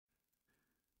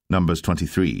Numbers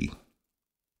 23.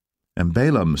 And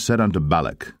Balaam said unto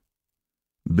Balak,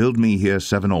 Build me here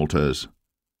 7 altars,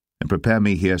 and prepare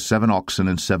me here 7 oxen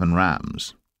and 7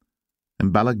 rams.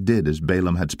 And Balak did as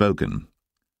Balaam had spoken.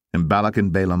 And Balak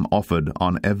and Balaam offered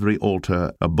on every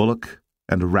altar a bullock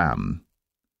and a ram.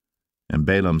 And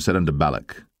Balaam said unto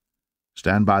Balak,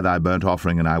 Stand by thy burnt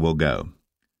offering, and I will go.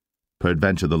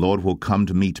 Peradventure the Lord will come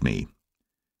to meet me,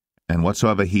 and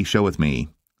whatsoever he showeth me,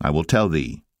 I will tell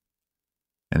thee.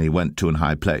 And he went to an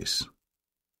high place.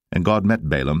 And God met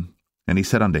Balaam, and he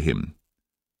said unto him,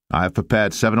 I have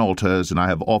prepared 7 altars, and I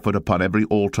have offered upon every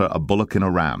altar a bullock and a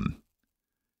ram.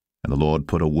 And the Lord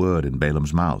put a word in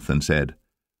Balaam's mouth, and said,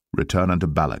 Return unto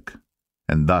Balak,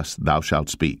 and thus thou shalt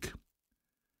speak.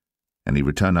 And he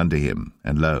returned unto him,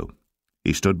 and lo,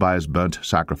 he stood by his burnt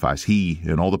sacrifice, he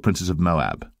and all the princes of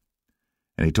Moab.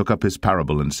 And he took up his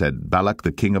parable, and said, Balak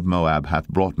the king of Moab hath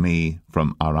brought me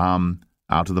from Aram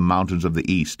out of the mountains of the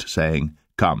east, saying,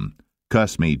 Come,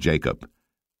 curse me, Jacob,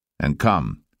 and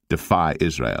come, defy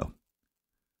Israel.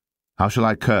 How shall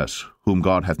I curse whom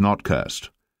God hath not cursed?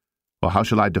 Or how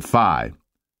shall I defy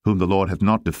whom the Lord hath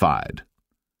not defied?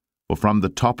 For from the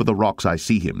top of the rocks I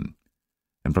see him,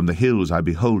 and from the hills I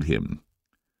behold him.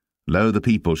 Lo, the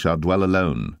people shall dwell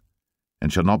alone,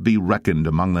 and shall not be reckoned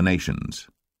among the nations.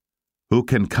 Who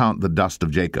can count the dust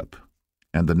of Jacob,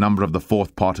 and the number of the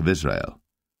 4th part of Israel?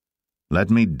 Let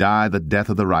me die the death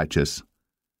of the righteous,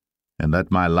 and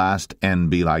let my last end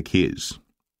be like his.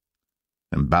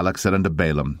 And Balak said unto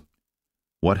Balaam,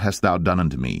 What hast thou done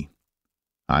unto me?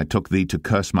 I took thee to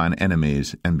curse mine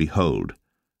enemies, and behold,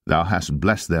 thou hast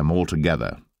blessed them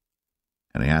altogether.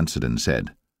 And he answered and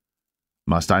said,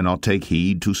 Must I not take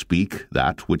heed to speak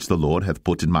that which the Lord hath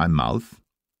put in my mouth?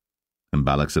 And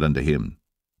Balak said unto him,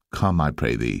 Come, I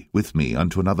pray thee, with me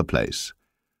unto another place,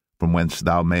 from whence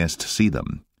thou mayest see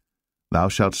them. Thou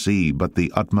shalt see but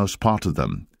the utmost part of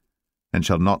them, and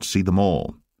shalt not see them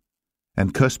all.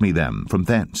 And curse me them from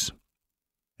thence.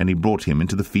 And he brought him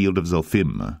into the field of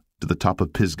Zophim, to the top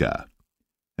of Pisgah,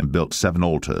 and built 7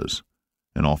 altars,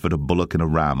 and offered a bullock and a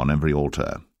ram on every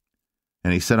altar.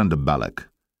 And he said unto Balak,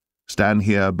 Stand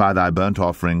here by thy burnt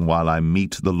offering, while I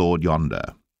meet the Lord yonder.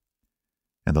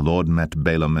 And the Lord met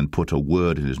Balaam, and put a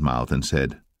word in his mouth, and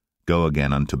said, Go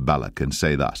again unto Balak, and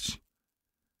say thus.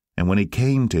 And when he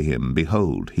came to him,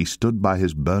 behold, he stood by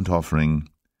his burnt offering,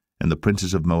 and the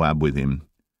princes of Moab with him.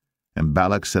 And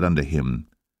Balak said unto him,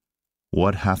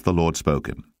 What hath the Lord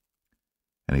spoken?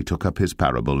 And he took up his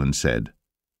parable, and said,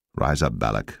 Rise up,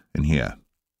 Balak, and hear.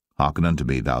 Hearken unto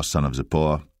me, thou son of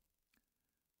Zippor.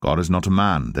 God is not a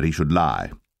man, that he should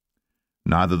lie,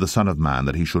 neither the son of man,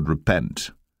 that he should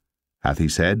repent. Hath he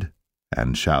said,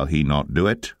 and shall he not do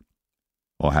it?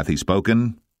 Or hath he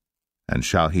spoken, and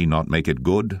shall he not make it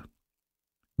good?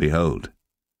 Behold,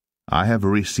 I have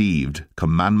received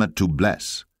commandment to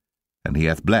bless, and he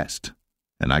hath blessed,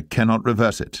 and I cannot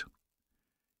reverse it.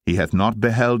 He hath not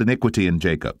beheld iniquity in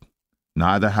Jacob,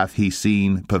 neither hath he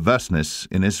seen perverseness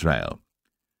in Israel.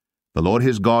 The Lord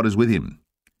his God is with him,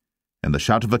 and the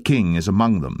shout of a king is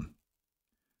among them.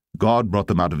 God brought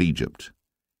them out of Egypt.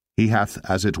 He hath,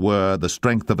 as it were, the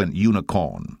strength of an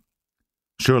unicorn.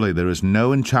 Surely there is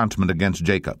no enchantment against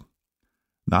Jacob,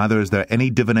 neither is there any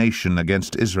divination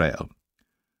against Israel.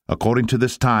 According to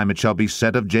this time it shall be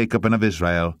said of Jacob and of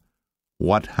Israel,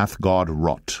 What hath God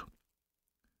wrought?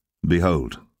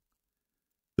 Behold,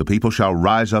 the people shall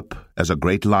rise up as a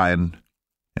great lion,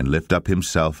 and lift up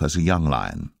himself as a young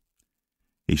lion.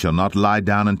 He shall not lie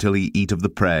down until he eat of the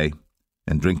prey,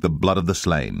 and drink the blood of the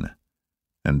slain.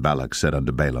 And Balak said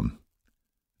unto Balaam,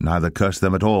 Neither curse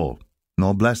them at all,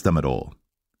 nor bless them at all.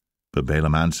 But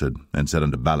Balaam answered, and said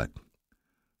unto Balak,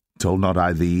 Told not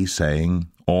I thee,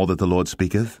 saying, All that the Lord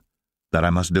speaketh, that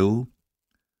I must do?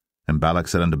 And Balak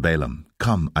said unto Balaam,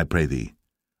 Come, I pray thee,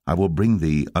 I will bring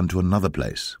thee unto another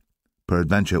place.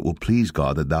 Peradventure it will please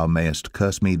God that thou mayest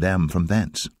curse me them from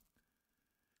thence.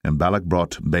 And Balak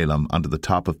brought Balaam unto the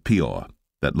top of Peor,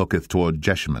 that looketh toward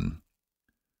Jeshimon.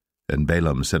 And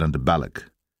Balaam said unto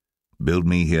Balak, Build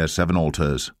me here 7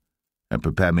 altars, and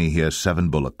prepare me here 7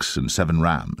 bullocks and 7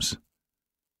 rams.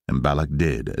 And Balak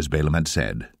did as Balaam had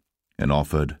said, and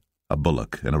offered a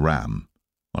bullock and a ram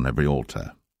on every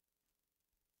altar.